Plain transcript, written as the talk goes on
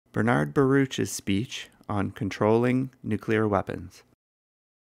Bernard Baruch's speech on controlling nuclear weapons.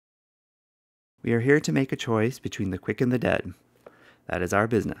 We are here to make a choice between the quick and the dead. That is our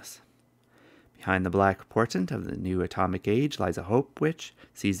business. Behind the black portent of the new atomic age lies a hope which,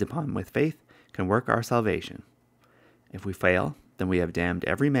 seized upon with faith, can work our salvation. If we fail, then we have damned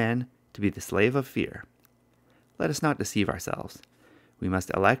every man to be the slave of fear. Let us not deceive ourselves. We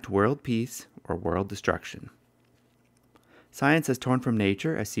must elect world peace or world destruction. Science has torn from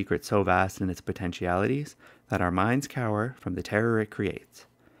nature a secret so vast in its potentialities that our minds cower from the terror it creates.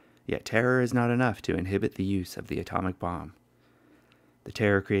 Yet terror is not enough to inhibit the use of the atomic bomb. The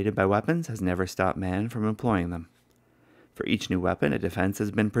terror created by weapons has never stopped man from employing them. For each new weapon, a defense has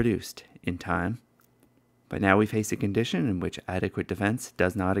been produced, in time. But now we face a condition in which adequate defense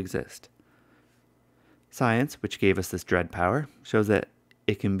does not exist. Science, which gave us this dread power, shows that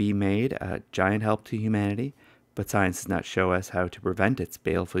it can be made a giant help to humanity, but science does not show us how to prevent its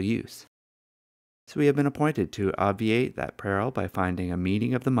baleful use. So we have been appointed to obviate that peril by finding a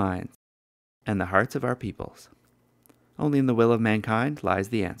meeting of the minds and the hearts of our peoples. Only in the will of mankind lies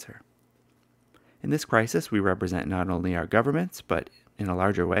the answer. In this crisis, we represent not only our governments, but in a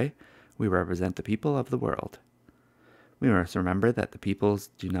larger way, we represent the people of the world. We must remember that the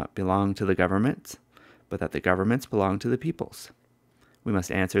peoples do not belong to the governments, but that the governments belong to the peoples. We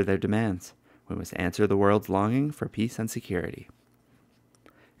must answer their demands. We must answer the world's longing for peace and security.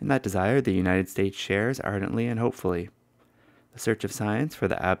 In that desire, the United States shares ardently and hopefully. The search of science for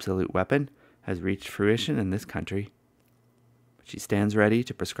the absolute weapon has reached fruition in this country. She stands ready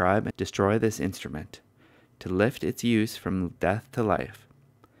to prescribe and destroy this instrument, to lift its use from death to life.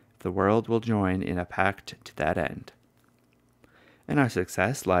 The world will join in a pact to that end. In our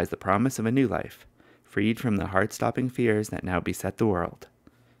success lies the promise of a new life, freed from the heart-stopping fears that now beset the world.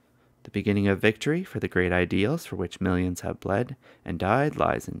 The beginning of victory for the great ideals for which millions have bled and died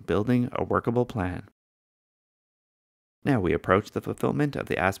lies in building a workable plan. Now we approach the fulfillment of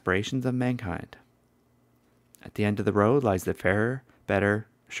the aspirations of mankind. At the end of the road lies the fairer, better,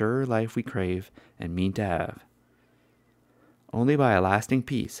 surer life we crave and mean to have. Only by a lasting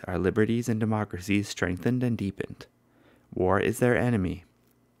peace are liberties and democracies strengthened and deepened. War is their enemy,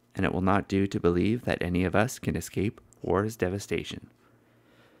 and it will not do to believe that any of us can escape war's devastation.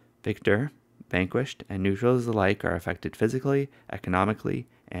 Victor, vanquished, and neutrals alike are affected physically, economically,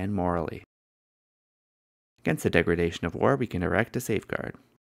 and morally. Against the degradation of war, we can erect a safeguard.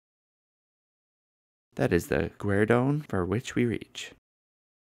 That is the guerdon for which we reach.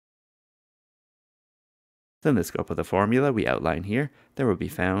 In the scope of the formula we outline here, there will be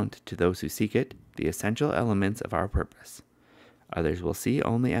found, to those who seek it, the essential elements of our purpose. Others will see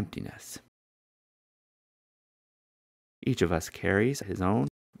only emptiness. Each of us carries his own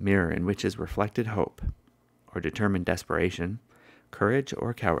mirror in which is reflected hope, or determined desperation, courage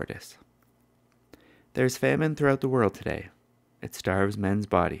or cowardice. There is famine throughout the world today. It starves men's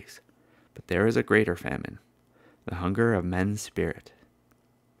bodies. But there is a greater famine, the hunger of men's spirit.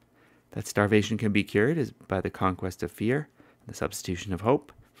 That starvation can be cured is by the conquest of fear, the substitution of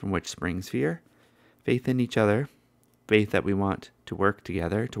hope, from which springs fear, faith in each other, faith that we want to work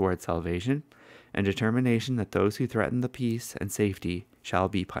together towards salvation, and determination that those who threaten the peace and safety shall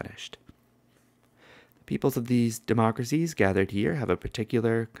be punished. The peoples of these democracies gathered here have a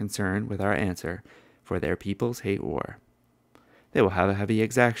particular concern with our answer, for their peoples hate war. They will have a heavy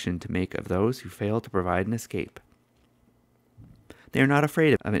exaction to make of those who fail to provide an escape. They are not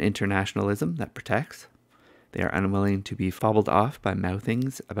afraid of an internationalism that protects. They are unwilling to be fobbled off by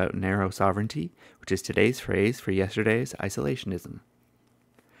mouthings about narrow sovereignty, which is today's phrase for yesterday's isolationism.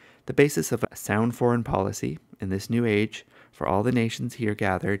 The basis of a sound foreign policy in this new age for all the nations here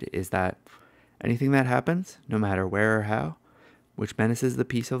gathered is that anything that happens, no matter where or how, which menaces the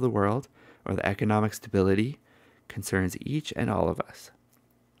peace of the world or the economic stability, concerns each and all of us.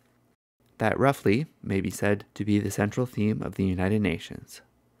 That roughly may be said to be the central theme of the United Nations.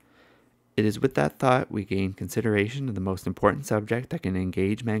 It is with that thought we gain consideration of the most important subject that can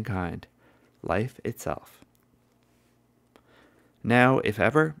engage mankind, life itself. Now, if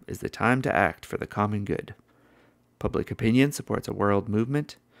ever, is the time to act for the common good. Public opinion supports a world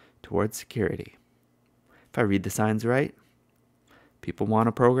movement towards security. If I read the signs right, people want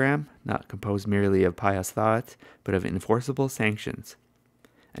a program not composed merely of pious thoughts, but of enforceable sanctions,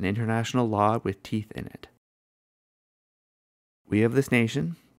 an international law with teeth in it. We of this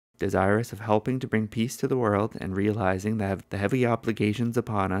nation, desirous of helping to bring peace to the world and realizing that the heavy obligations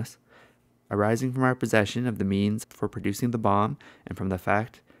upon us, arising from our possession of the means for producing the bomb and from the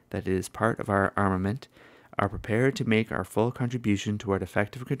fact that it is part of our armament, are prepared to make our full contribution toward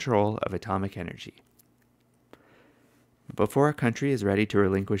effective control of atomic energy. But before a country is ready to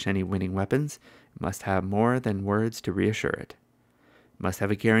relinquish any winning weapons, it must have more than words to reassure it. It must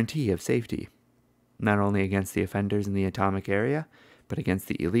have a guarantee of safety, not only against the offenders in the atomic area, but against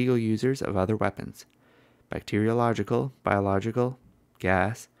the illegal users of other weapons, bacteriological, biological,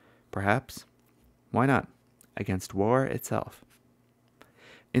 gas, perhaps, why not, against war itself.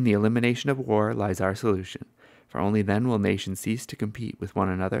 In the elimination of war lies our solution, for only then will nations cease to compete with one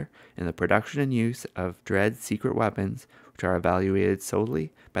another in the production and use of dread secret weapons which are evaluated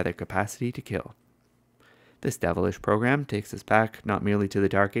solely by their capacity to kill. This devilish program takes us back not merely to the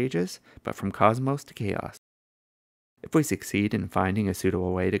Dark Ages, but from cosmos to chaos. If we succeed in finding a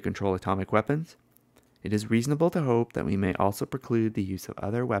suitable way to control atomic weapons, it is reasonable to hope that we may also preclude the use of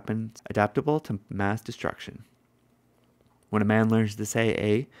other weapons adaptable to mass destruction. When a man learns to say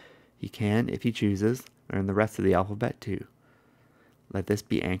A, he can, if he chooses, learn the rest of the alphabet too. Let this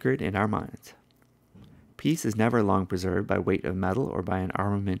be anchored in our minds. Peace is never long preserved by weight of metal or by an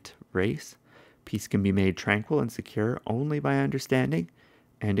armament race. Peace can be made tranquil and secure only by understanding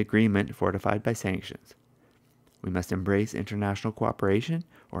and agreement fortified by sanctions. We must embrace international cooperation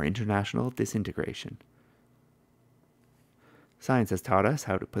or international disintegration. Science has taught us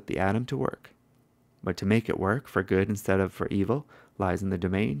how to put the atom to work. But to make it work for good instead of for evil lies in the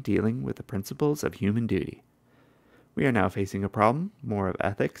domain dealing with the principles of human duty. We are now facing a problem more of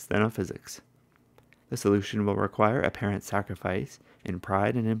ethics than of physics. The solution will require apparent sacrifice in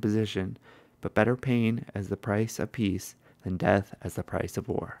pride and imposition, but better pain as the price of peace than death as the price of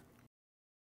war.